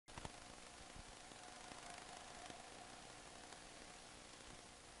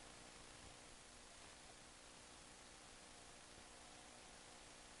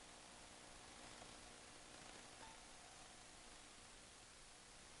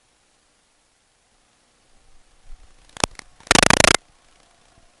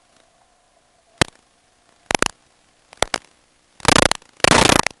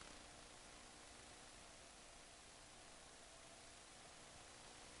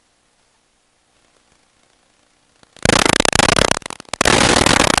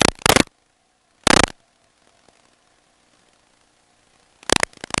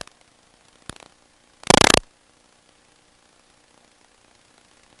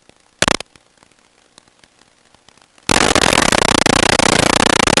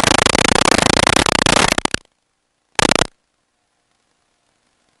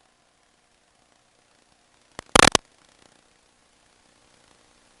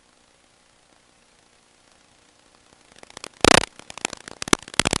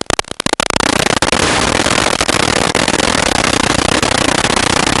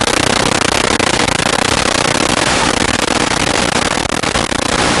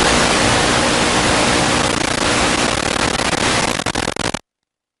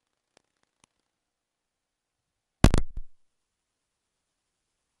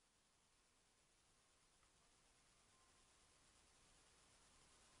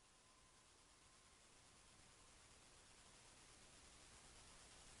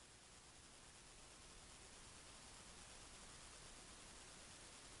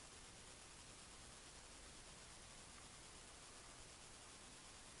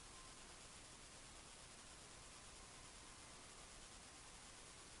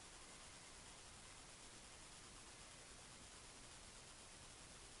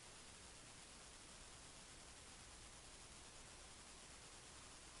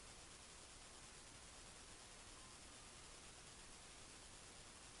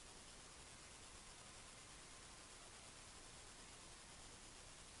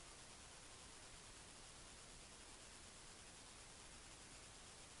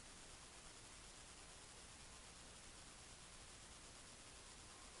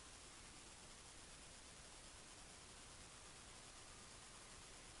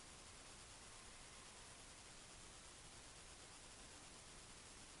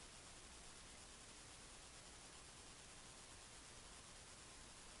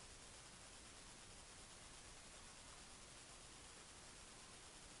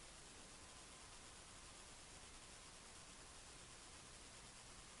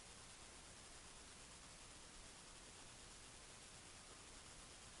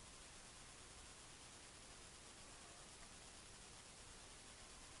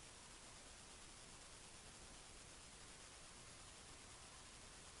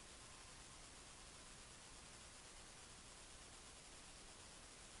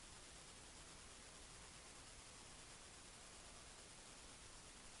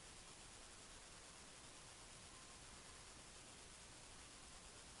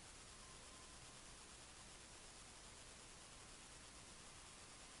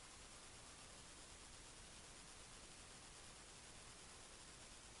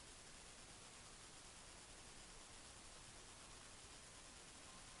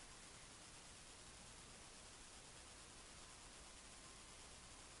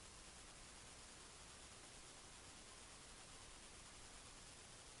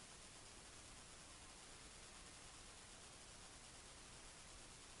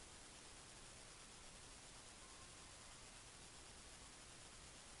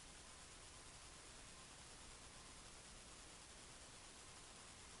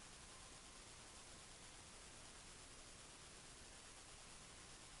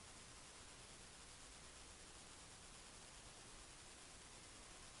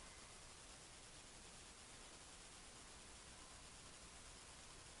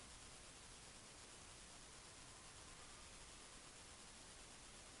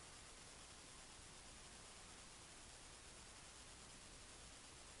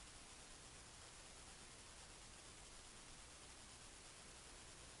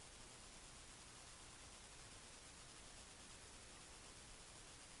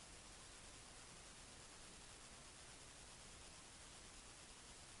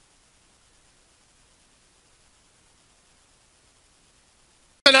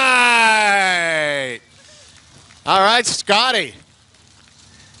All right, Scotty.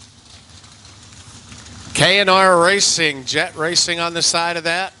 K&R Racing, Jet Racing on the side of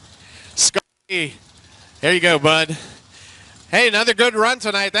that. Scotty, here you go, bud. Hey, another good run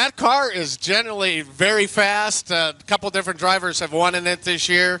tonight. That car is generally very fast. A couple different drivers have won in it this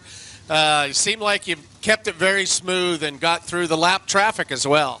year. It seemed like you kept it very smooth and got through the lap traffic as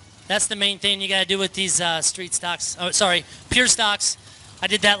well. That's the main thing you got to do with these street stocks. Oh, sorry, pure stocks. I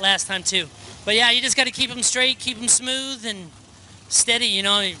did that last time too. But yeah, you just got to keep them straight, keep them smooth and steady. You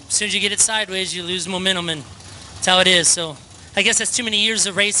know, as soon as you get it sideways, you lose momentum, and that's how it is. So I guess that's too many years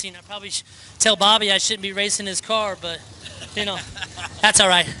of racing. I probably tell Bobby I shouldn't be racing his car, but you know, that's all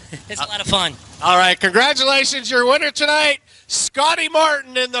right. It's a lot of fun. All right, congratulations, your winner tonight, Scotty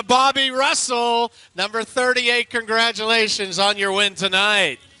Martin in the Bobby Russell, number 38. Congratulations on your win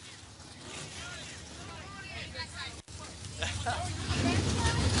tonight.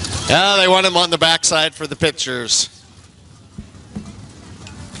 Yeah, they want him on the backside for the pictures.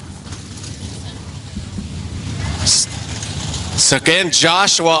 So again,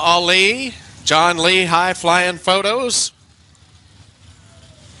 Joshua Ali, John Lee, high flying photos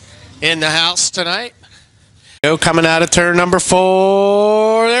in the house tonight. Coming out of turn number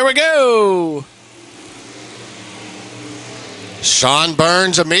 4. There we go. Sean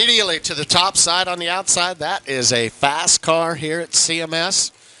Burns immediately to the top side on the outside. That is a fast car here at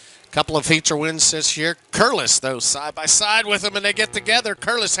CMS. Couple of feature wins this year. Curlis, though, side by side with him, and they get together.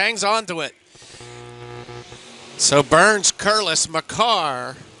 Curlis hangs on to it. So Burns, Curlis,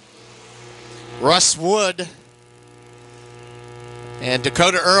 McCarr, Russ Wood, and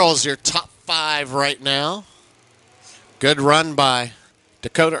Dakota Earls, your top 5 right now. Good run by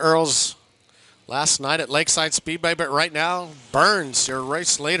Dakota Earls last night at Lakeside Speedway, but right now, Burns, your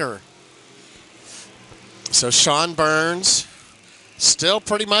race leader. So Sean Burns, still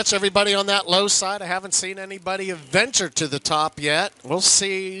pretty much everybody on that low side. I haven't seen anybody venture to the top yet. We'll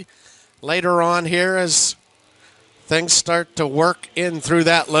see later on here as things start to work in through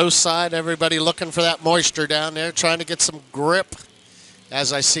that low side. Everybody looking for that moisture down there, trying to get some grip.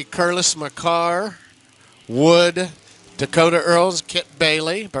 As I see Curlis, McCarr, Wood, Dakota Earls, Kit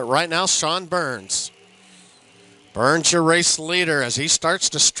Bailey, but right now Sean Burns. Burns, your race leader, as he starts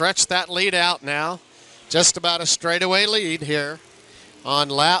to stretch that lead out now. Just about a straightaway lead here on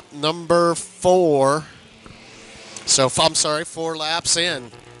lap number 4. So, I'm sorry, 4 laps in.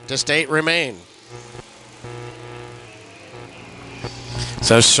 Just 8 remain.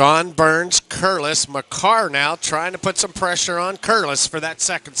 So Sean Burns, Curlis, McCarr now trying to put some pressure on Curlis for that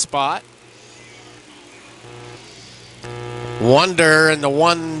second spot. Wonder in the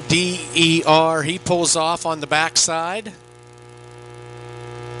 1DER, he pulls off on the backside.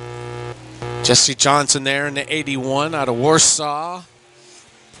 Jesse Johnson there in the 81 out of Warsaw.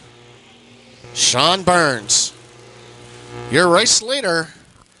 Sean Burns, your race leader,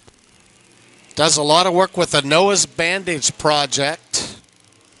 does a lot of work with the Noah's Bandage Project.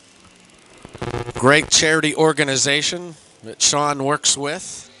 Great charity organization that Sean works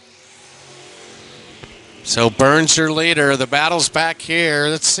with. So Burns, your leader. The battle's back here.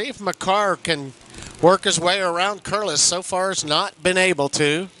 Let's see if McCarr can work his way around Curlis. So far has not been able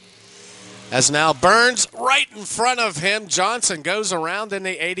to. As now Burns right in front of him. Johnson goes around in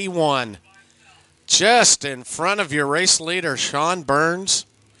the 81. Just in front of your race leader, Sean Burns.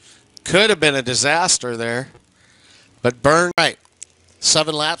 Could have been a disaster there. But Burns, right.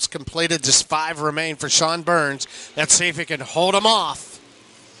 7 laps completed, just 5 remain for Sean Burns. Let's see if he can hold him off.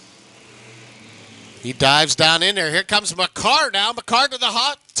 He dives down in there. Here comes McCarr now. McCarr to the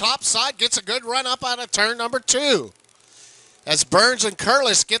hot top side, gets a good run up out of turn number 2. As Burns and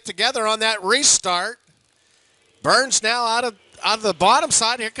Curlis get together on that restart. Burns now out of the bottom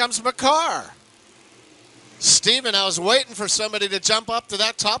side. Here comes McCarr. Steven, I was waiting for somebody to jump up to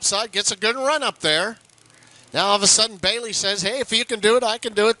that top side. Gets a good run up there. Now all of a sudden Bailey says, hey, if you can do it, I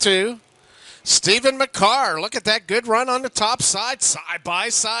can do it too. Steven McCarr, look at that good run on the top side. Side by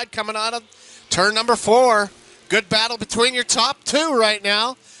side coming out of turn number 4. Good battle between your top 2 right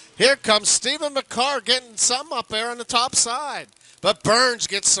now. Here comes Steven McCarr getting some up there on the top side. But Burns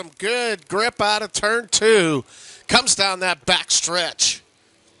gets some good grip out of turn 2. Comes down that back stretch.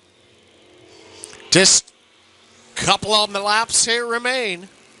 Just a couple of laps here remain.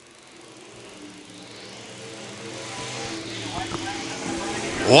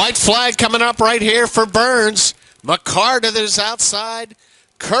 White flag coming up right here for Burns. McCarr to his outside.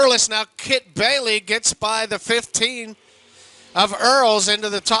 Curlis now. Kit Bailey gets by the 15 of Earls into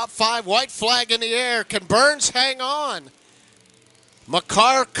the top 5. White flag in the air. Can Burns hang on?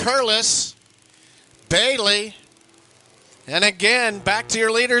 McCarr, Curlis, Bailey, And again, back to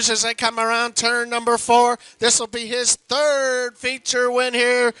your leaders as they come around turn number 4. This will be his third feature win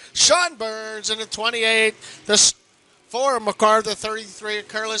here. Sean Burns in the 28. The 4 of McCarr, the 33 of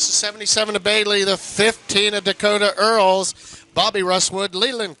Curlis, the 77 of Bailey, the 15 of Dakota Earls, Bobby Russwood,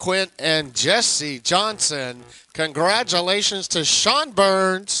 Leland Quint, and Jesse Johnson. Congratulations to Sean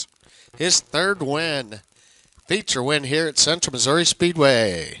Burns, his third win. Feature win here at Central Missouri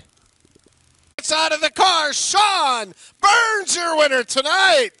Speedway. It's out of the car, Sean Burns, your winner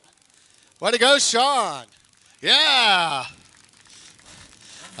tonight. Way to go, Sean. Yeah.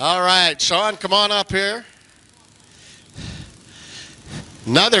 All right, Sean, come on up here.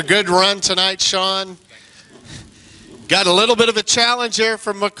 Another good run tonight, Sean. Got a little bit of a challenge here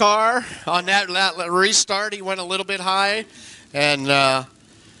from McCarr on that restart. He went a little bit high and a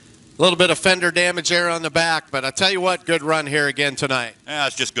little bit of fender damage there on the back. But I tell you what, good run here again tonight. Yeah,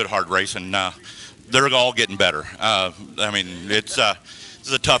 it's just good hard racing. They're all getting better. I mean, it's a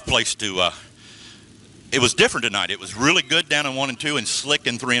tough place to. It was different tonight. It was really good down in 1 and 2 and slick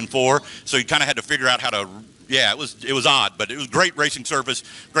in 3 and 4. So you kind of had to figure out how to. Yeah, it was odd, but it was great racing surface,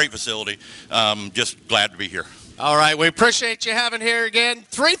 great facility. Just glad to be here. All right, we appreciate you having here again.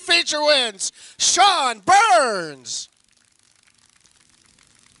 3 feature wins, Sean Burns.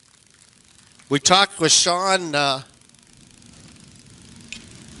 We talked with Sean.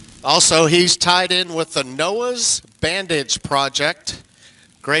 Also, he's tied in with the Noah's Bandage Project.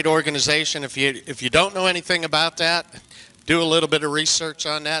 Great organization. If you don't know anything about that, do a little bit of research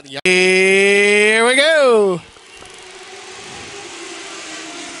on that. Here we go.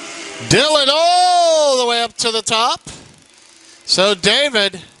 Dylan all the way up to the top. So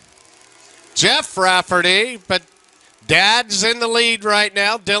David, Jeff Rafferty, but Dad's in the lead right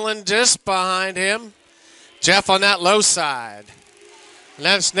now. Dylan just behind him. Jeff on that low side. And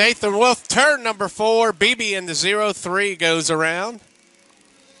that's Nathan Wolf, turn number 4. BB in the 0-3 goes around.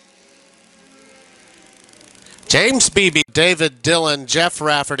 James Beebe, David Dillon, Jeff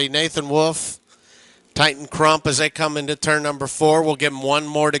Rafferty, Nathan Wolf, Titan Crump as they come into turn number 4. We'll give them one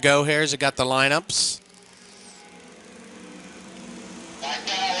more to go here as they got the lineups.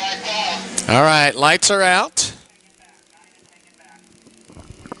 All right, lights are out.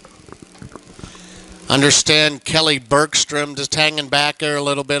 Understand Kelly Bergstrom just hanging back there a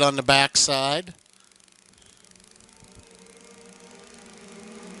little bit on the backside.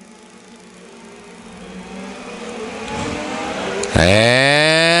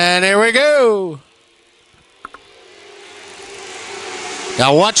 And here we go.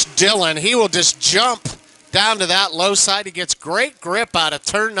 Now watch Dylan. He will just jump down to that low side. He gets great grip out of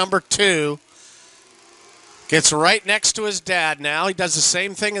turn number 2. Gets right next to his dad now. He does the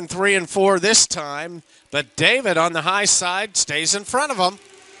same thing in 3 and 4 this time. But David on the high side stays in front of him.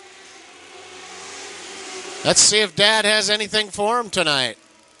 Let's see if Dad has anything for him tonight.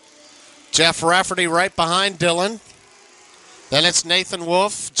 Jeff Rafferty right behind Dylan. Then it's Nathan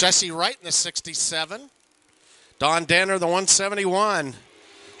Wolf, Jesse Wright in the 67. Don Danner, the 171.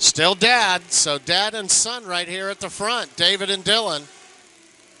 Still Dad, so Dad and son right here at the front, David and Dylan.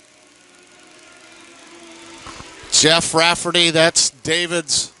 Jeff Rafferty, that's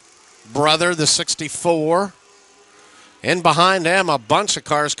David's brother, the 64. In behind him, a bunch of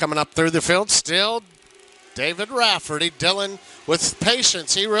cars coming up through the field. Still David Rafferty. Dylan with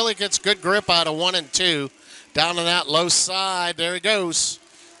patience. He really gets good grip out of 1 and 2. Down on that low side. There he goes.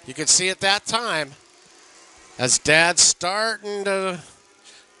 You can see at that time as Dad's starting to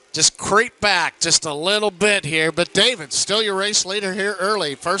just creep back just a little bit here. But David, still your race leader here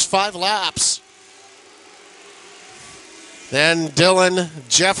early. First 5 laps. Then Dylan,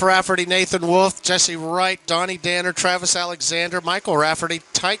 Jeff Rafferty, Nathan Wolf, Jesse Wright, Donnie Danner, Travis Alexander, Michael Rafferty,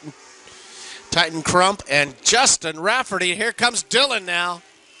 Titan Crump, and Justin Rafferty. Here comes Dylan now.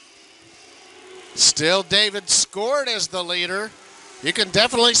 Still David scored as the leader. You can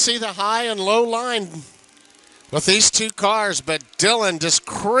definitely see the high and low line with these 2 cars, but Dylan just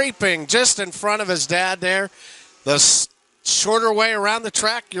creeping just in front of his dad there. The shorter way around the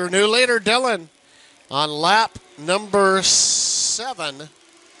track, your new leader, Dylan, on lap number 7.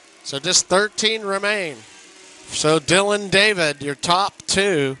 So just 13 remain. So Dylan, David, your top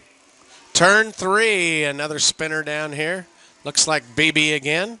 2. Turn 3, another spinner down here. Looks like BB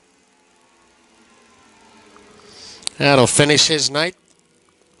again. That'll finish his night.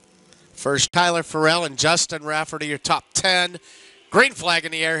 First, Tyler Farrell and Justin Rafferty, your top 10. Green flag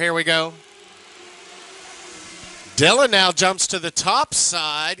in the air. Here we go. Dylan now jumps to the top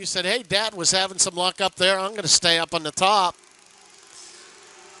side. You said, hey, Dad was having some luck up there. I'm going to stay up on the top.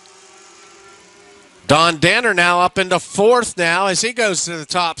 Don Danner now up into 4th now as he goes to the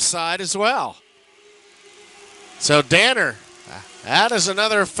top side as well. So Danner, that is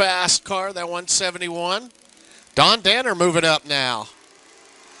another fast car, that 171. Don Danner moving up now.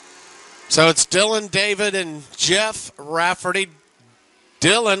 So it's Dylan, David, and Jeff Rafferty.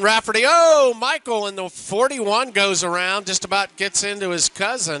 Dylan Rafferty. Oh, Michael in the 41 goes around, just about gets into his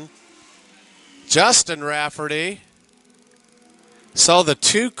cousin, Justin Rafferty. Saw the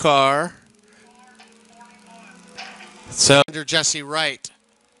 2 car. So under Jesse Wright.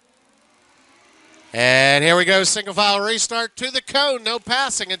 And here we go, single file restart to the cone. No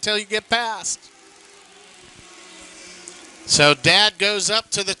passing until you get past. So Dad goes up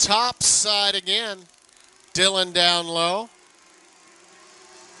to the top side again. Dylan down low.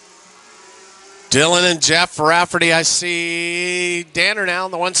 Dylan and Jeff Rafferty. I see Danner now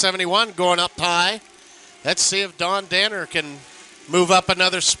in the 171 going up high. Let's see if Don Danner can move up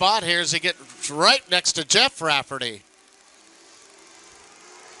another spot here as he gets right next to Jeff Rafferty.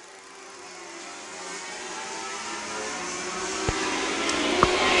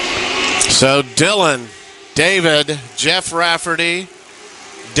 So Dylan, David, Jeff Rafferty,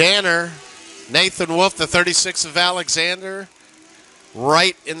 Danner, Nathan Wolf, the 36 of Alexander,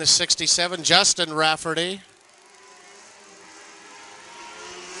 Wright in the 67, Justin Rafferty.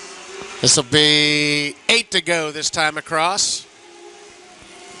 This will be 8 to go this time across.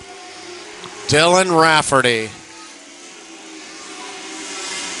 Dylan Rafferty.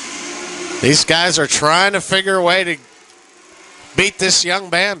 These guys are trying to figure a way to beat this young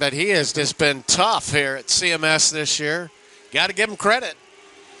man, but he has just been tough here at CMS this year. Got to give him credit.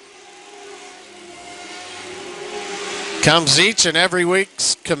 Comes each and every week,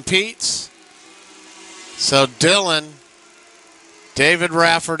 competes. So Dylan, David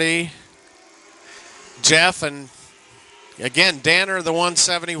Rafferty, Jeff, and again, Danner, the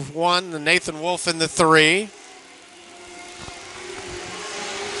 171, and Nathan Wolf in the 3.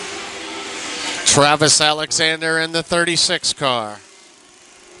 Travis Alexander in the 36 car.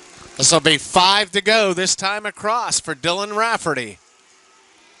 This will be 5 to go this time across for Dylan Rafferty.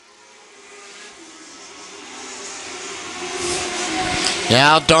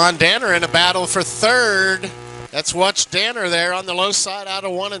 Now Don Danner in a battle for 3rd. Let's watch Danner there on the low side out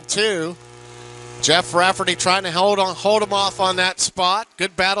of 1 and 2. Jeff Rafferty trying to hold him off on that spot.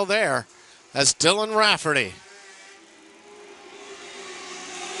 Good battle there. That's Dylan Rafferty.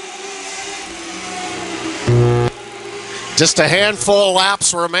 Just a handful of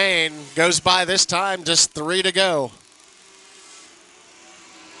laps remain. Goes by this time, just 3 to go.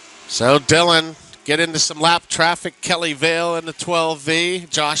 So Dylan get into some lap traffic. Kelly Vale in the 12V.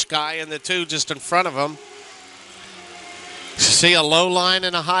 Josh Guy in the 2 just in front of him. See a low line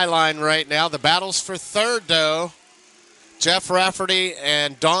and a high line right now. The battle's for 3rd, though. Jeff Rafferty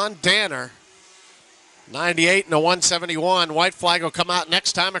and Don Danner. 98 and a 171. White flag will come out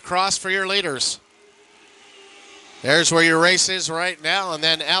next time across for your leaders. There's where your race is right now. And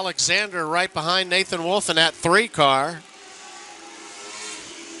then Alexander right behind Nathan Wolf in that 3 car.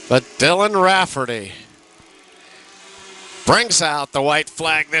 But Dylan Rafferty brings out the white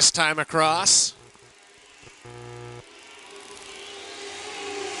flag this time across.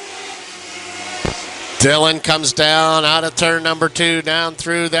 Dylan comes down out of turn number 2, down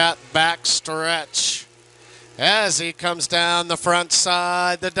through that back stretch. As he comes down the front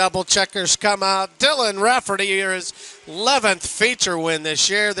side, the double checkers come out. Dylan Rafferty here is 11th feature win this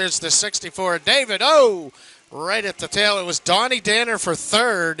year. There's the 64 David. Oh, right at the tail. It was Donnie Danner for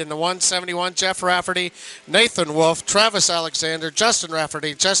 3rd in the 171. Jeff Rafferty, Nathan Wolf, Travis Alexander, Justin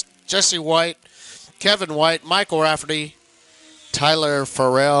Rafferty, Jesse White, Kevin White, Michael Rafferty, Tyler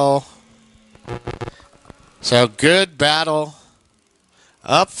Farrell. So good battle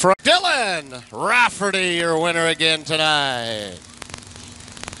up front. Dylan Rafferty, your winner again tonight.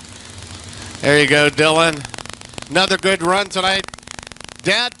 There you go, Dylan. Another good run tonight.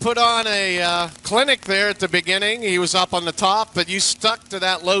 Dad put on a clinic there at the beginning. He was up on the top, but you stuck to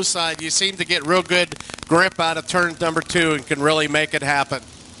that low side. You seem to get real good grip out of turn number 2 and can really make it happen.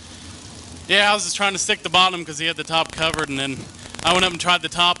 Yeah, I was just trying to stick the bottom because he had the top covered, and then I went up and tried the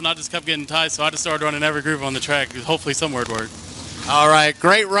top, and I just kept getting tight, so I just started running every groove on the track. Hopefully somewhere it'd work. All right,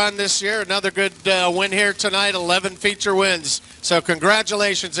 great run this year. Another good win here tonight, 11 feature wins. So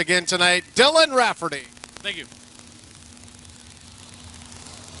congratulations again tonight, Dylan Rafferty. Thank you.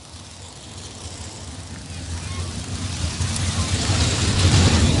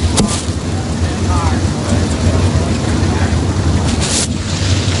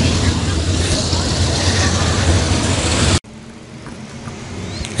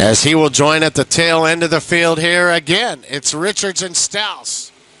 As he will join at the tail end of the field here again, it's Richards and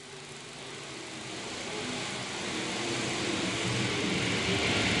Stouse.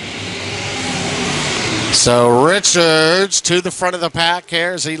 So Richards to the front of the pack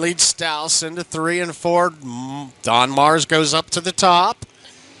here as he leads Stouse into 3 and 4. Don Mars goes up to the top.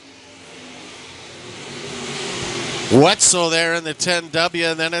 Wetzel there in the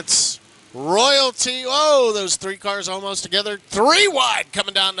 10W, and then it's Royalty. Oh, those 3 cars almost together. 3 wide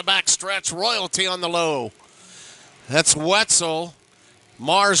coming down the back stretch. Royalty on the low. That's Wetzel.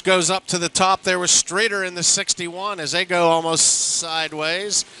 Mars goes up to the top there with Streeter in the 61 as they go almost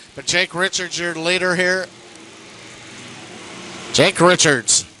sideways. But Jake Richards, your leader here. Jake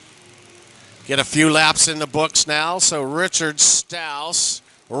Richards. Get a few laps in the books now. So Richards, Stouse,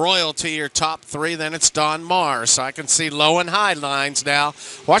 Royalty, your top 3. Then it's Don Mars. So I can see low and high lines now.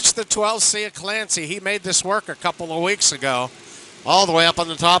 Watch the 12C of Clancy. He made this work a couple of weeks ago. All the way up on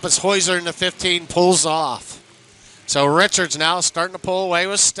the top as Hoyser in the 15 pulls off. So Richards now starting to pull away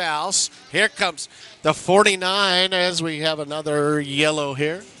with Stouse. Here comes the 49 as we have another yellow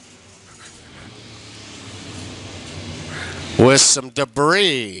here. With some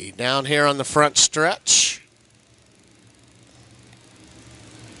debris down here on the front stretch.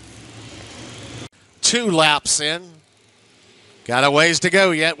 2 laps in. Got a ways to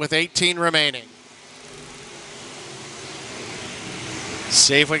go yet with 18 remaining.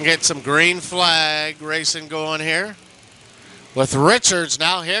 See if we can get some green flag racing going here. With Richards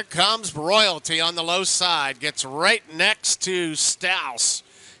now, here comes Royalty on the low side. Gets right next to Stouse.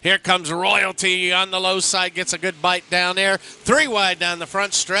 Here comes Royalty on the low side. Gets a good bite down there. 3 wide down the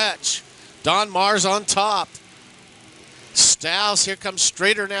front stretch. Don Mars on top. Stouse, here comes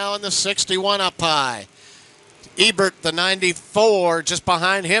Streeter now in the 61 up high. Ebert, the 94, just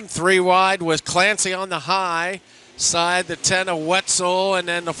behind him, 3 wide with Clancy on the high side, the 10 of Wetzel, and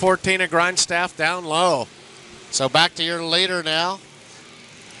then the 14 of Grindstaff down low. So back to your leader now.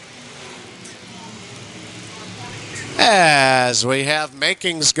 As we have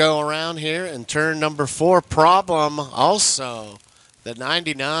makings go around here in turn number 4, problem also the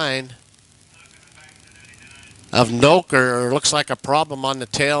 99 of Noker. Looks like a problem on the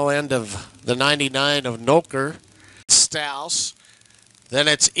tail end of the 99 of Noker. Stouse. Then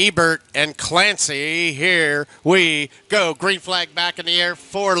it's Ebert and Clancy. Here we go. Green flag back in the air.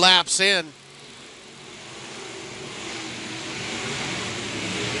 4 laps in.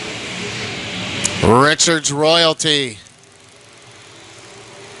 Richards, Royalty.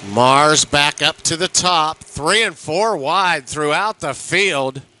 Mars back up to the top. 3 and 4 wide throughout the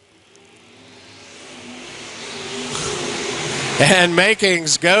field. And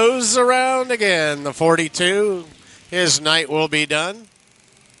Makings goes around again. The 42. His night will be done.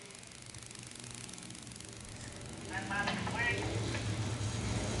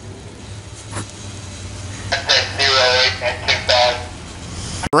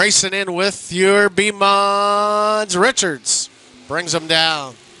 Racing in with your B-Mods. Richards brings them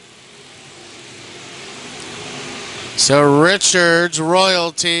down. So Richards,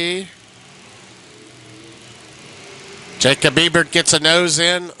 Royalty. Jacob Ebert gets a nose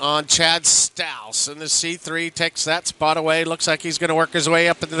in on Chad Stouse. And the C3 takes that spot away. Looks like he's going to work his way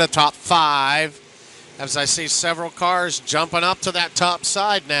up into the top 5. As I see several cars jumping up to that top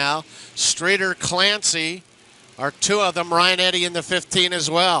side now. Streeter, Clancy are 2 of them. Ryan Eddy in the 15 as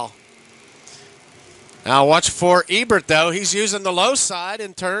well. Now watch for Ebert, though. He's using the low side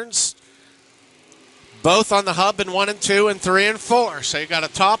in turns. Both on the hub in 1 and 2 and 3 and 4. So you got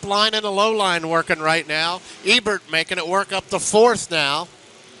a top line and a low line working right now. Ebert making it work up the 4th now.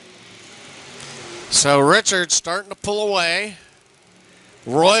 So Richards starting to pull away.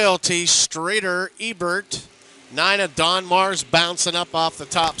 Royalty, Streeter, Ebert. 9 of Don Mars bouncing up off the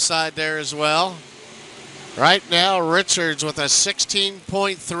top side there as well. Right now, Richards with a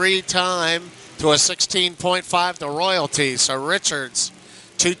 16.3 time to a 16.5 to Royalty. So Richards,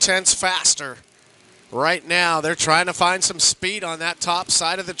 0.2 faster. Right now, they're trying to find some speed on that top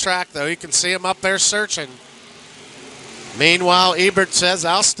side of the track, though. You can see him up there searching. Meanwhile, Ebert says,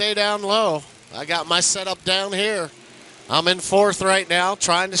 I'll stay down low. I got my setup down here. I'm in 4th right now,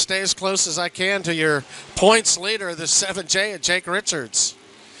 trying to stay as close as I can to your points leader, the 7J of Jake Richards.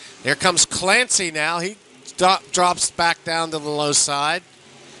 Here comes Clancy now. He drops back down to the low side.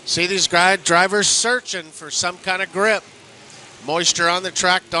 See these drivers searching for some kind of grip. Moisture on the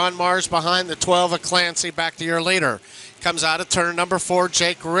track. Don Mars behind the 12 of Clancy. Back to your leader. Comes out of turn number 4,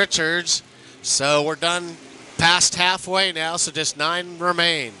 Jake Richards. So we're done past halfway now, so just 9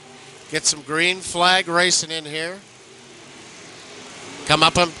 remain. Get some green flag racing in here. Come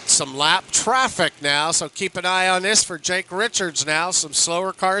up on some lap traffic now, so keep an eye on this for Jake Richards now. Some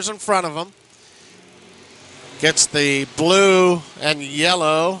slower cars in front of him. Gets the blue and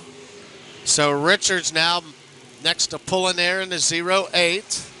yellow. So Richards now next to pulling there in the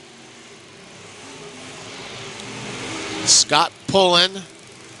 08. Scott pulling.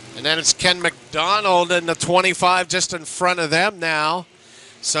 And then it's Ken McDonald in the 25 just in front of them now.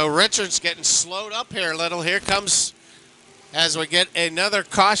 So Richards getting slowed up here a little. Here comes, as we get another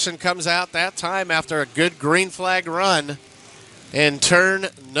caution comes out that time after a good green flag run in turn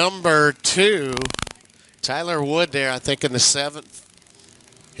number 2. Tyler Wood there, I think, in the 7th.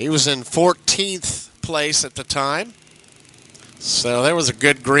 He was in 14th place at the time. So there was a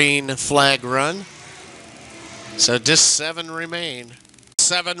good green flag run. So just 7 remain.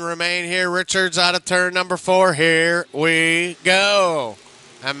 7 remain here. Richards out of turn number 4. Here we go.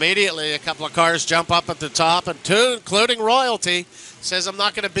 Immediately, a couple of cars jump up at the top, and 2, including Royalty, says, I'm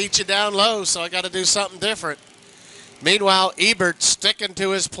not going to beat you down low, so I got to do something different. Meanwhile, Ebert sticking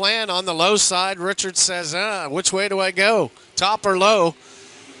to his plan on the low side. Richards says, which way do I go? Top or low?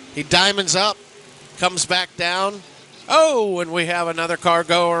 He diamonds up, comes back down. Oh, and we have another car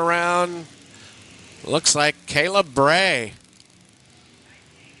go around. Looks like Caleb Bray.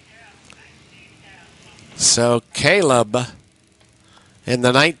 So Caleb in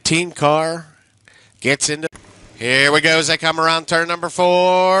the 19 car gets into. Here we go as they come around turn number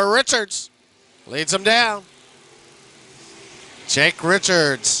 4. Richards leads them down. Jake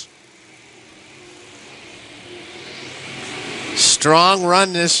Richards. Strong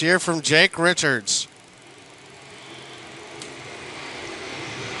run this year from Jake Richards.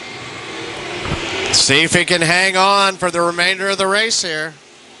 See if he can hang on for the remainder of the race here.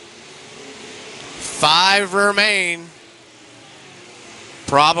 5 remain.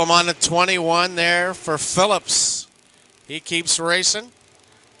 Problem on the 21 there for Phillips. He keeps racing.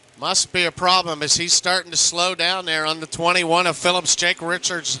 Must be a problem as he's starting to slow down there on the 21 of Phillips. Jake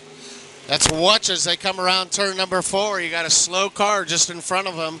Richards. That's watch as they come around turn number 4. You got a slow car just in front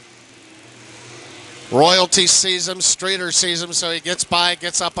of him. Royalty sees him. Streeter sees him, so he gets by,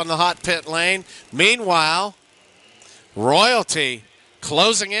 gets up on the hot pit lane. Meanwhile, Royalty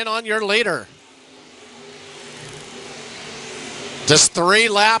closing in on your leader. Just 3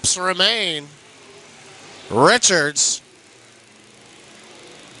 laps remain. Richards.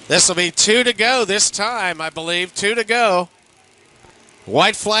 This will be 2 to go this time, I believe. 2 to go.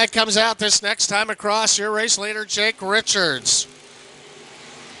 White flag comes out this next time across. Your race leader, Jake Richards.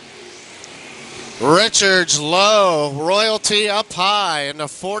 Richards low. Royalty up high in the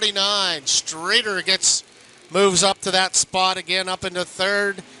 49. Streeter moves up to that spot again, up into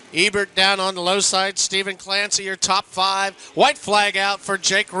 3rd. Ebert down on the low side. Stephen Clancy, your top 5. White flag out for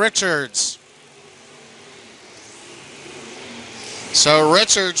Jake Richards. So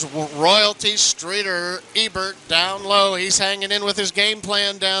Richards, Royalty, Streeter, Ebert down low. He's hanging in with his game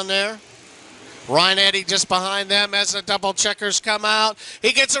plan down there. Ryan Eddy just behind them as the double checkers come out.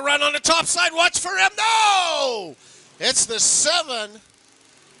 He gets a run on the top side. Watch for him. No! It's the 7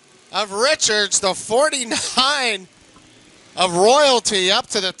 of Richards. The 49 of Royalty up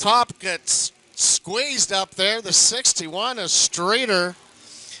to the top gets squeezed up there. The 61 of Streeter.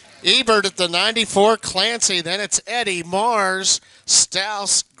 Ebert at the 94, Clancy. Then it's Eddie, Mars,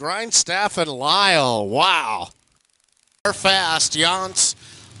 Stouse, Grindstaff, and Lyle. Wow. Fast. Yance,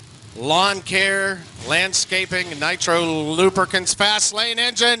 Lawn Care, Landscaping, Nitro Lubricants, Fast Lane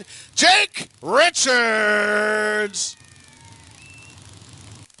Engine. Jake Richards.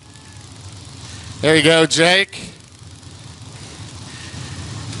 There you go, Jake.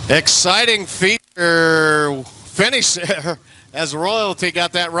 Exciting feature finish there. As Royalty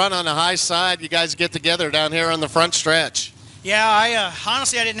got that run on the high side, you guys get together down here on the front stretch. Yeah,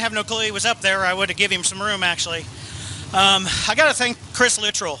 honestly, I didn't have no clue he was up there. I would have given him some room, actually. I got to thank Chris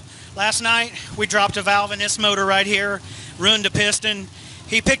Littrell. Last night, we dropped a valve in this motor right here, ruined a piston.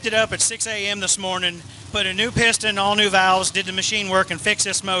 He picked it up at 6 a.m. this morning, put a new piston, all new valves, did the machine work, and fixed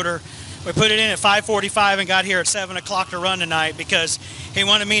this motor. We put it in at 5:45 and got here at 7 o'clock to run tonight because he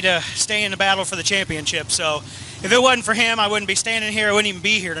wanted me to stay in the battle for the championship. So if it wasn't for him, I wouldn't be standing here. I wouldn't even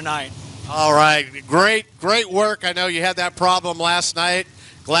be here tonight. All right. Great work. I know you had that problem last night.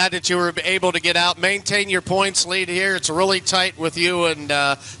 Glad that you were able to get out. Maintain your points lead here. It's really tight with you and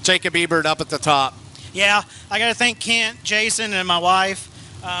Jacob Ebert up at the top. Yeah, I got to thank Kent, Jason, and my wife.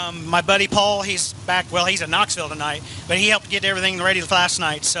 My buddy Paul, he's back. Well, he's in Knoxville tonight, but he helped get everything ready last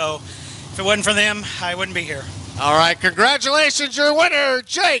night. So if it wasn't for them, I wouldn't be here. All right. Congratulations, your winner,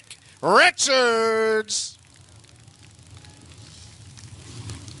 Jake Richards.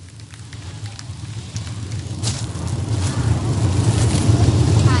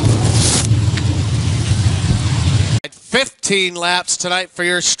 At 15 laps tonight for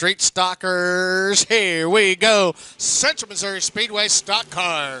your street stockers. Here we go. Central Missouri Speedway stock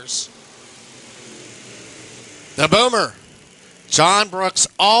cars. The Boomer. John Brooks,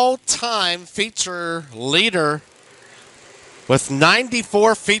 all-time feature leader with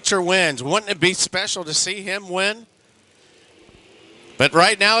 94 feature wins. Wouldn't it be special to see him win? But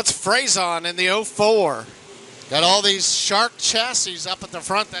right now it's Frazon in the 04. Got all these Shark chassis up at the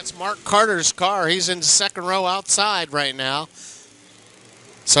front. That's Mark Carter's car. He's in the second row outside right now.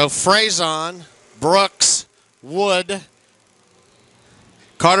 So Frazon, Brooks, Wood.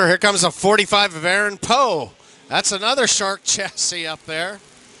 Carter, here comes a 45 of Aaron Poe. That's another Shark chassis up there.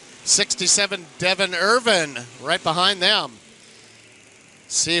 67 Devin Irvin right behind them.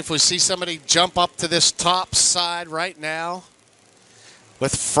 See if we see somebody jump up to this top side right now.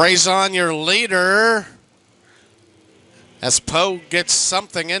 With Frazon, your leader. As Poe gets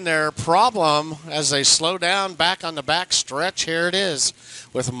something in their problem as they slow down back on the back stretch. Here it is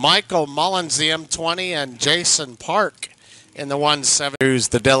with Michael Mullins, the M20, and Jason Park in the 170. Here's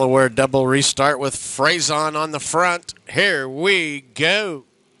the Delaware double restart with Frazon on the front. Here we go.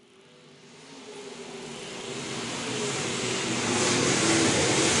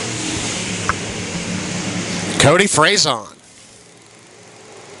 Cody Frazon.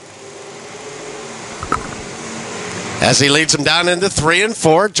 As he leads them down into 3 and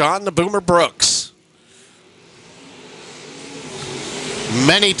 4, John the Boomer Brooks.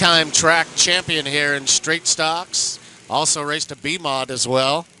 Many-time track champion here in street stocks. Also raced a B-Mod as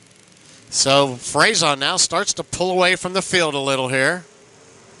well. So Frazon now starts to pull away from the field a little here.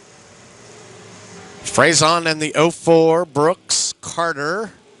 Frazon in the 04, Brooks,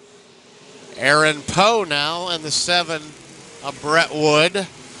 Carter. Aaron Poe now in the 7 of Brett Wood.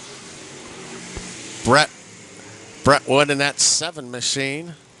 Brett Wood in that 7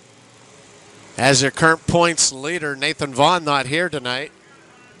 machine. As your current points leader, Nathan Vaughn, not here tonight.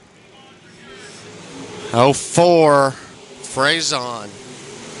 04, Frazon.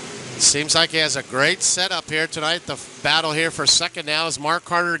 Seems like he has a great setup here tonight. The battle here for second now as Mark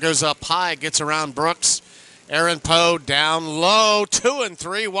Carter goes up high, gets around Brooks. Aaron Poe down low, 2 and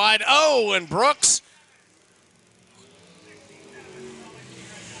 3 wide. Oh, and Brooks.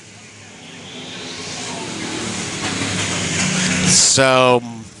 So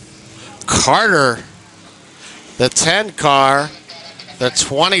Carter, the 10 car, the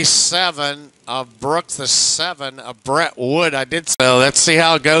 27 of Brooks, the 7 of Brett Wood. So let's see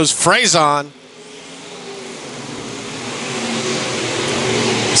how it goes. Frazon.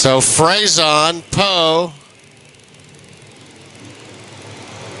 So Frazon, Poe,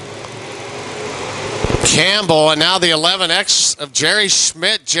 Campbell, and now the 11X of Jerry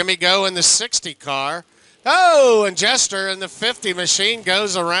Schmidt. Jimmy Go in the 60 car. Oh, and Jester in the 50 machine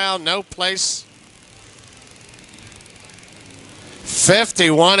goes around. No place.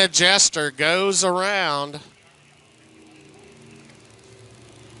 51 of Jester goes around.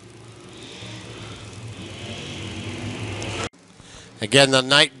 Again, the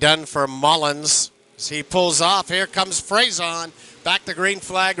night done for Mullins. As he pulls off, here comes Frazon. Back to green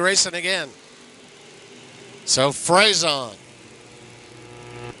flag racing again. So Frazon.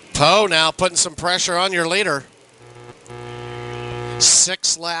 Poe now putting some pressure on your leader.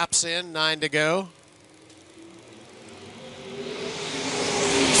 6 laps in, 9 to go.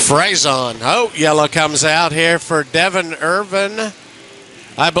 Frazon. Oh, yellow comes out here for Devin Irvin.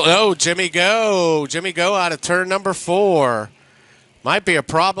 Jimmy Go. Jimmy Go out of turn number 4. Might be a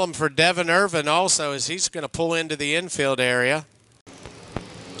problem for Devin Irvin also as he's going to pull into the infield area.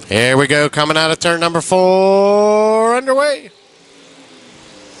 Here we go, coming out of turn number 4, underway.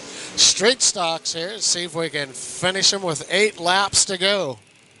 Street stocks here. Let's see if we can finish them with 8 laps to go.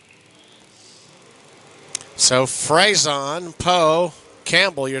 So Frazon, Poe,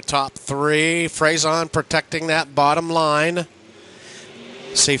 Campbell, your top 3. Frazon protecting that bottom line.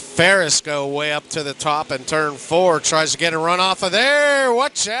 See Ferris go way up to the top in turn 4. Tries to get a run off of there.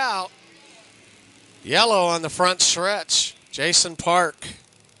 Watch out. Yellow on the front stretch. Jason Park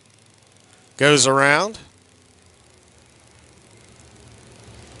goes around.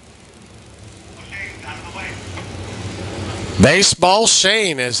 Baseball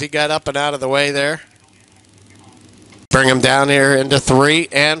Shane as he got up and out of the way there. Bring him down here into 3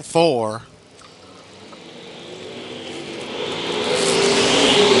 and 4.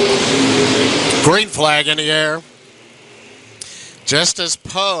 Green flag in the air. Just as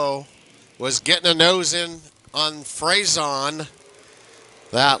Poe was getting a nose in on Frazon,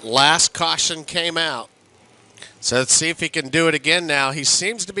 that last caution came out. So let's see if he can do it again now. He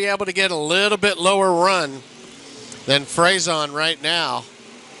seems to be able to get a little bit lower run than Frazon right now.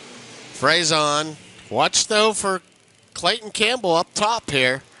 Frazon, watch though for Clayton Campbell up top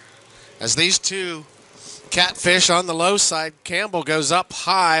here. As these two catfish on the low side, Campbell goes up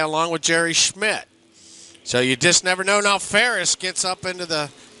high along with Jerry Schmidt. So you just never know. Now Ferris gets up into the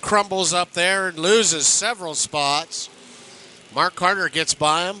crumbles up there and loses several spots. Mark Carter gets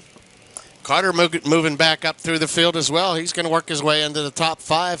by him. Carter moving back up through the field as well. He's going to work his way into the top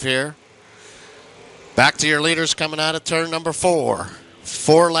 5 here. Back to your leaders coming out of turn number 4.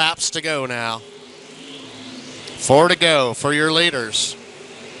 4 laps to go now. 4 to go for your leaders.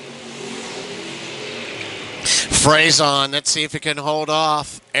 Frazon, let's see if he can hold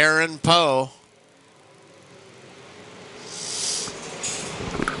off Aaron Poe.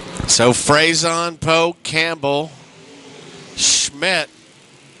 So Frazon, Poe, Campbell, Schmidt,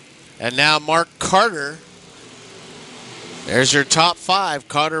 and now Mark Carter. There's your top 5.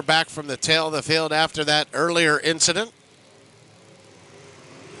 Carter back from the tail of the field after that earlier incident.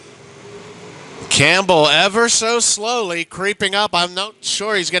 Campbell ever so slowly creeping up. I'm not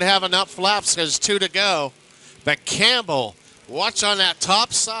sure he's going to have enough laps because 2 to go. But Campbell, watch on that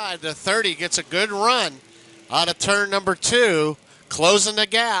top side. The 30 gets a good run out of turn number 2, closing the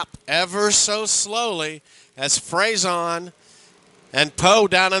gap ever so slowly as Frazon and Poe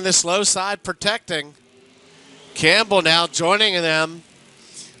down on this low side protecting. Campbell now joining them.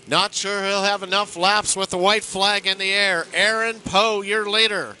 Not sure he'll have enough laps with the white flag in the air. Aaron Poe, your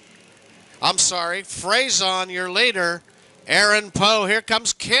leader. I'm sorry, Frazon, your leader. Aaron Poe, here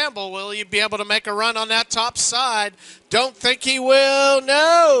comes Campbell. Will you be able to make a run on that top side? Don't think he will,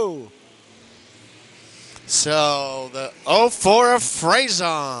 no. So the 04 of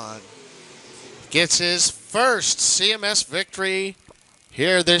Frazon gets his first CMS victory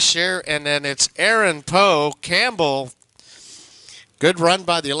here this year. And then it's Aaron Poe. Campbell, good run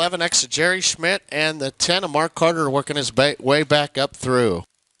by the 11X of Jerry Schmidt and the 10 of Mark Carter working his way back up through.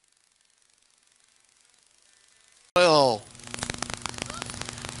 Well,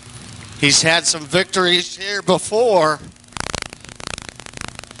 he's had some victories here before.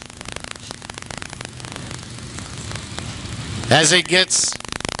 As he gets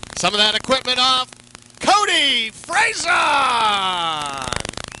some of that equipment off, Cody Frazon.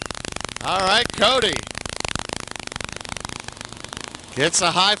 All right, Cody. Gets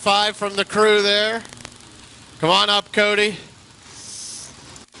a high five from the crew there. Come on up, Cody.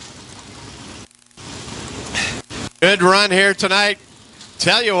 Good run here tonight.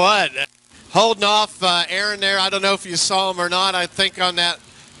 Tell you what, holding off Aaron there. I don't know if you saw him or not. I think on that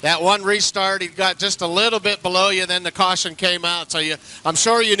one restart, he got just a little bit below you. Then the caution came out. So I'm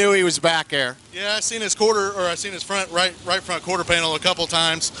sure you knew he was back there. Yeah, I seen his front right front quarter panel a couple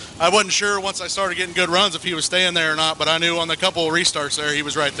times. I wasn't sure once I started getting good runs if he was staying there or not, but I knew on the couple of restarts there he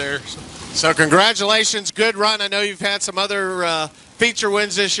was right there. So congratulations, good run. I know you've had some other feature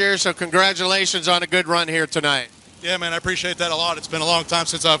wins this year, so congratulations on a good run here tonight. Yeah, man, I appreciate that a lot. It's been a long time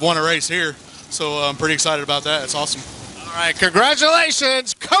since I've won a race here, so I'm pretty excited about that. It's awesome. All right,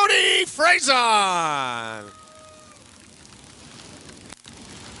 congratulations, Cody Frazon.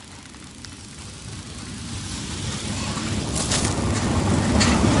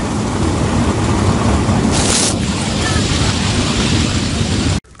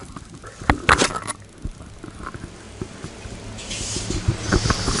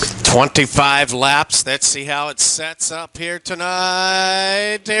 "25 laps. Let's see how it sets up here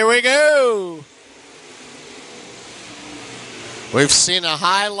tonight. Here we go. We've seen a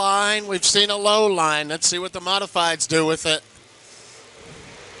high line. We've seen a low line. Let's see what the modifieds do with it.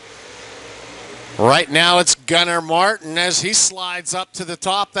 Right now it's Gunnar Martin as he slides up to the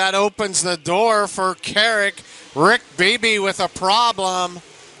top. That opens the door for Carrick. Rick Beebe with a problem.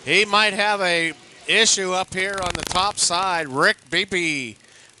 He might have a issue up here on the top side. Rick Beebe,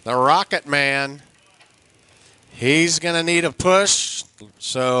 the Rocket Man. He's going to need a push.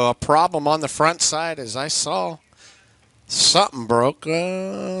 So a problem on the front side, as I saw. Something broke.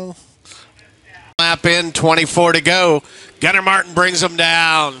 Lap in, 24 to go. Gunnar Martin brings him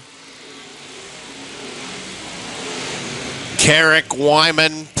down. Carrick,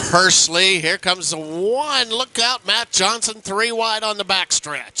 Wyman, Pursley. Here comes the one. Look out, Matt Johnson, 3 wide on the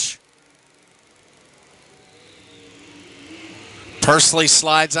backstretch. Pursley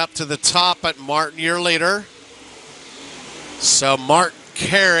slides up to the top at Martin, your leader. So Martin,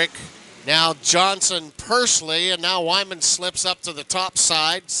 Carrick, now Johnson, Pursley, and now Wyman slips up to the top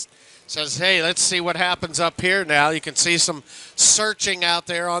side. Says, hey, let's see what happens up here now. You can see some searching out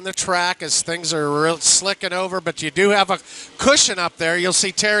there on the track as things are real slicking over, but you do have a cushion up there. You'll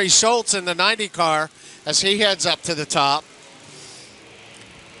see Terry Schultz in the 90 car as he heads up to the top.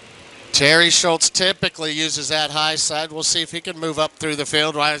 Terry Schultz typically uses that high side. We'll see if he can move up through the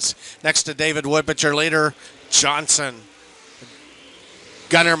field right next to David Wood, but your leader, Johnson.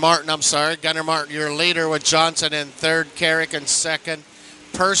 Gunnar Martin, your leader with Johnson in third, Carrick in second.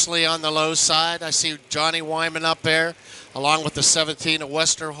 Pursley on the low side. I see Johnny Wyman up there, along with the 17 of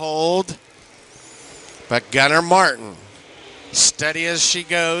Westerhold. But Gunnar Martin Steady as she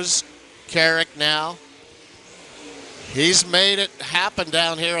goes. Carrick now. He's made it happen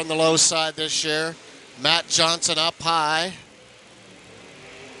down here on the low side this year. Matt Johnson up high.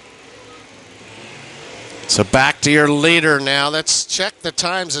 So back to your leader now. Let's check the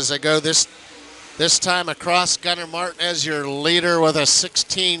times as they go this time across. Gunnar Martin as your leader with a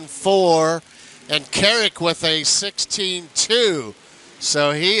 16.4 and Carrick with a 16.2.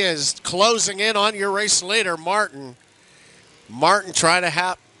 So he is closing in on your race leader, Martin. Martin trying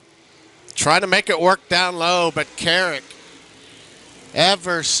to make it work down low, but Carrick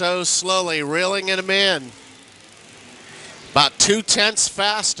ever so slowly reeling him in. About 2/10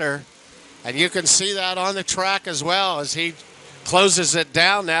 faster, and you can see that on the track as well as he closes it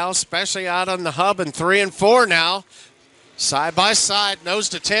down now, especially out on the hub in 3 and 4 now. Side by side, nose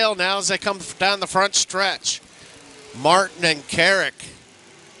to tail now as they come down the front stretch. Martin and Carrick,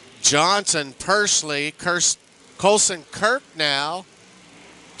 Johnson, Pursley, Colson Kirk now,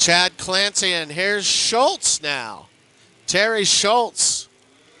 Chad Clancy, and here's Schultz now. Terry Schultz.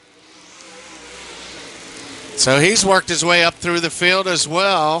 So he's worked his way up through the field as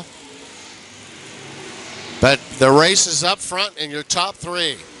well. But the race is up front in your top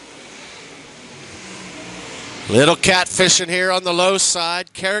three. Little catfishing here on the low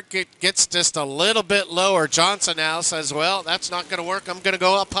side. Carrick gets just a little bit lower. Johnson now says, well, that's not going to work. I'm going to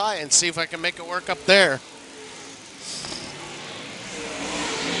go up high and see if I can make it work up there.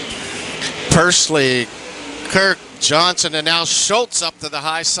 Pursley, Kirk, Johnson, and now Schultz up to the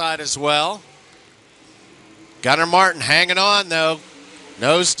high side as well. Gunnar Martin hanging on, though.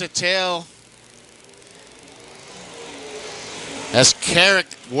 Nose to tail. As Carrick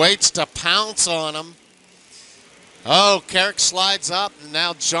waits to pounce on him. Oh, Carrick slides up, and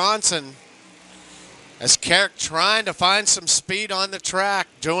now Johnson, as Carrick trying to find some speed on the track,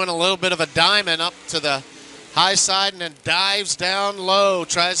 doing a little bit of a diamond up to the high side and then dives down low,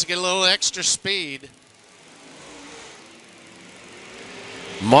 tries to get a little extra speed.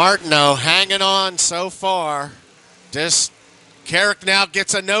 Martineau hanging on so far. Just Carrick now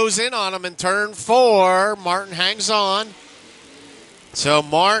gets a nose in on him in turn 4. Martin hangs on. So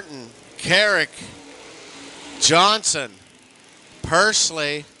Martin, Carrick, Johnson,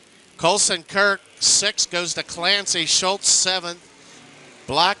 Pursley, Colson Kirk, 6 goes to Clancy, Schultz 7th,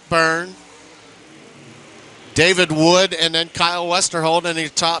 Blackburn, David Wood, and then Kyle Westerhold in the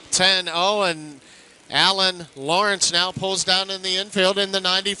top 10. Oh, and Alan Lawrence now pulls down in the infield in the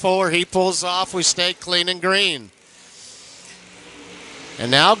 94. He pulls off. We stay clean and green.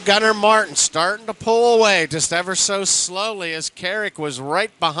 And now Gunnar Martin starting to pull away just ever so slowly as Carrick was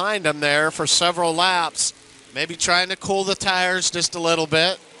right behind him there for several laps. Maybe trying to cool the tires just a little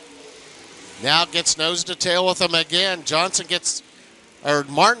bit. Now gets nose to tail with him again.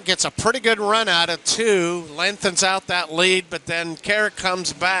 Martin gets a pretty good run out of 2. Lengthens out that lead, but then Carrick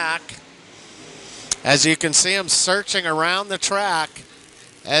comes back. As you can see him searching around the track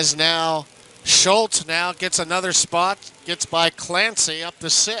as now Schultz now gets another spot, gets by Clancy up to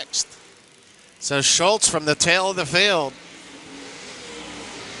 6th. So Schultz from the tail of the field.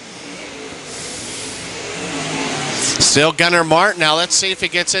 Still Gunnar Martin. Now let's see if he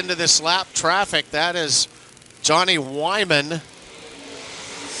gets into this lap traffic. That is Johnny Wyman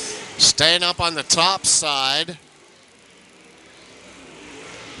staying up on the top side.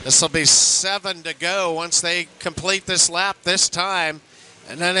 This will be 7 to go once they complete this lap this time.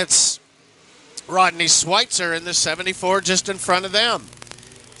 And then it's Rodney Schweitzer in the 74 just in front of them.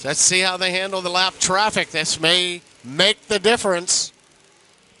 So let's see how they handle the lap traffic. This may make the difference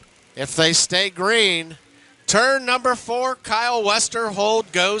if they stay green. Turn number 4, Kyle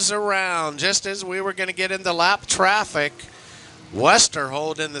Westerhold goes around. Just as we were going to get into lap traffic,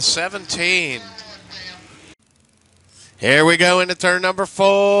 Westerhold in the 17. Here we go into turn number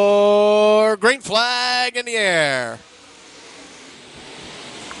 4. Green flag in the air.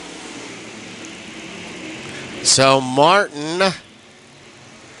 So Martin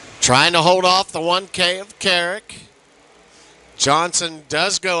trying to hold off the 1K of Carrick. Johnson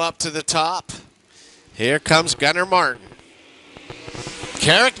does go up to the top. Here comes Gunnar Martin.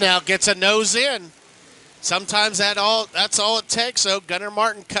 Carrick now gets a nose in. Sometimes that's all it takes, so Gunnar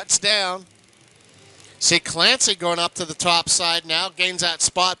Martin cuts down. See Clancy going up to the top side now, gains that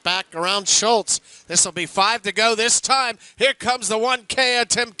spot back around Schultz. This will be 5 to go this time. Here comes the 1K of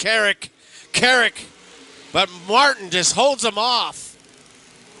Tim Carrick. But Martin just holds him off.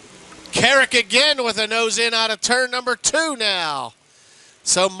 Carrick again with a nose in out of turn number 2 now.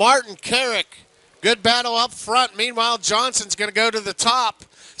 So Martin, Carrick, good battle up front. Meanwhile, Johnson's going to go to the top,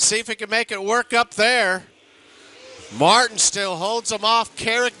 see if he can make it work up there. Martin still holds him off.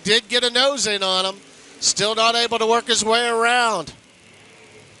 Carrick did get a nose in on him. Still not able to work his way around.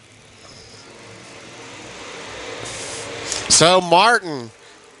 So Martin,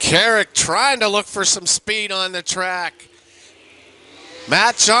 Carrick trying to look for some speed on the track.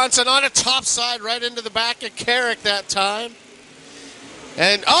 Matt Johnson on a top side right into the back of Carrick that time.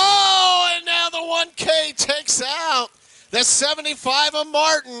 And now the 1K takes out the 75 of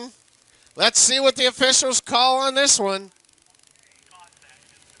Martin. Let's see what the officials call on this one.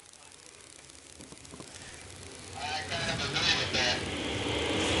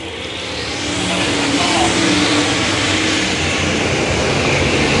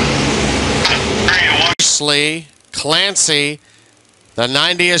 Clancy, the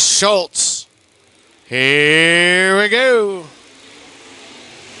 90 is Schultz. Here we go.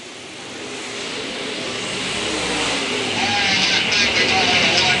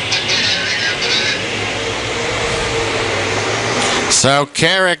 So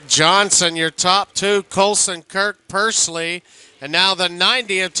Carrick, Johnson, your top two, Colson, Kirk, Pursley, and now the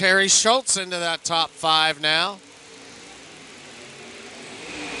 90 of Terry Schultz into that top five now.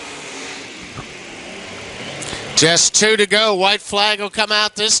 Just two to go. White flag will come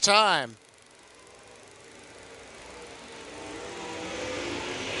out this time.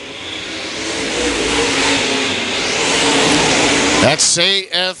 Let's see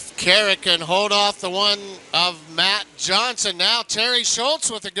if Carrick can hold off the one of Matt Johnson. Now Terry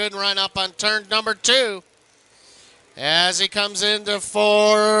Schultz with a good run up on turn number 2. As he comes into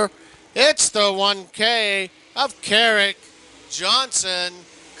 4, it's the 1K of Carrick, Johnson,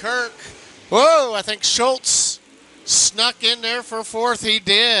 Kirk. Whoa, I think Schultz snuck in there for 4th. He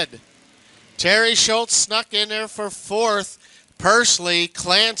did. Terry Schultz snuck in there for 4th. Pursley,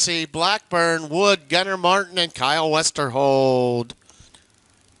 Clancy, Blackburn, Wood, Gunnar Martin, and Kyle Westerhold.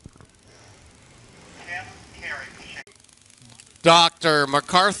 Dr.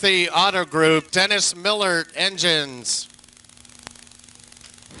 McCarthy Auto Group, Dennis Millard Engines.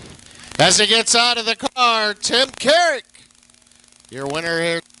 As he gets out of the car, Tim Carrick, your winner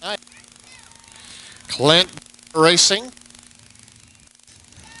here tonight. Clint Racing.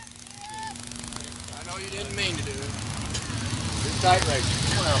 I know you didn't mean to do it. It's tight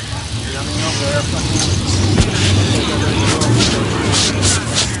racing. Well, you're coming over there.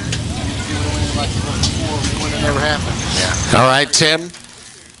 Never happened. Yeah. All right, Tim.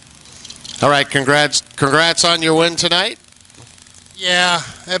 All right, congrats on your win tonight. Yeah,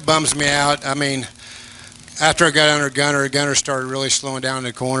 that bums me out. I mean, after I got under Gunner started really slowing down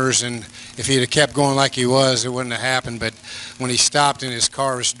the corners, and if he'd have kept going like he was, it wouldn't have happened. But when he stopped and his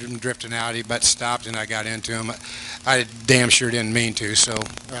car was drifting out, he but stopped and I got into him. I damn sure didn't mean to. So,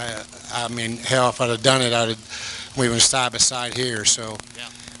 I mean, hell, if I'd have done it, we would have side by side here. So, yeah.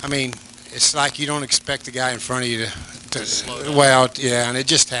 I mean, it's like you don't expect the guy in front of you to slow down. Well, yeah, and it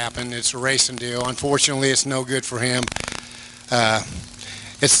just happened. It's a racing deal. Unfortunately, it's no good for him.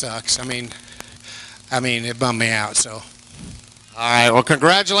 It sucks. I mean, it bummed me out. So. All right. Well,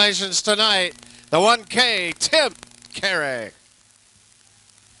 congratulations tonight, the 1K, Tim Carrick.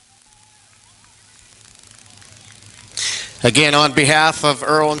 Again, on behalf of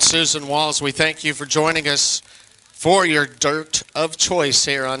Earl and Susan Walls, we thank you for joining us for your dirt of choice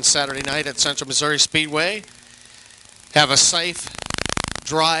here on Saturday night at Central Missouri Speedway. Have a safe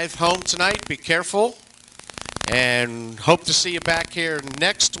drive home tonight. Be careful. And hope to see you back here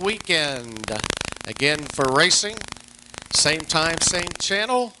next weekend. Again, for racing. Same time, same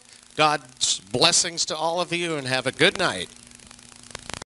channel. God's blessings to all of you, and have a good night.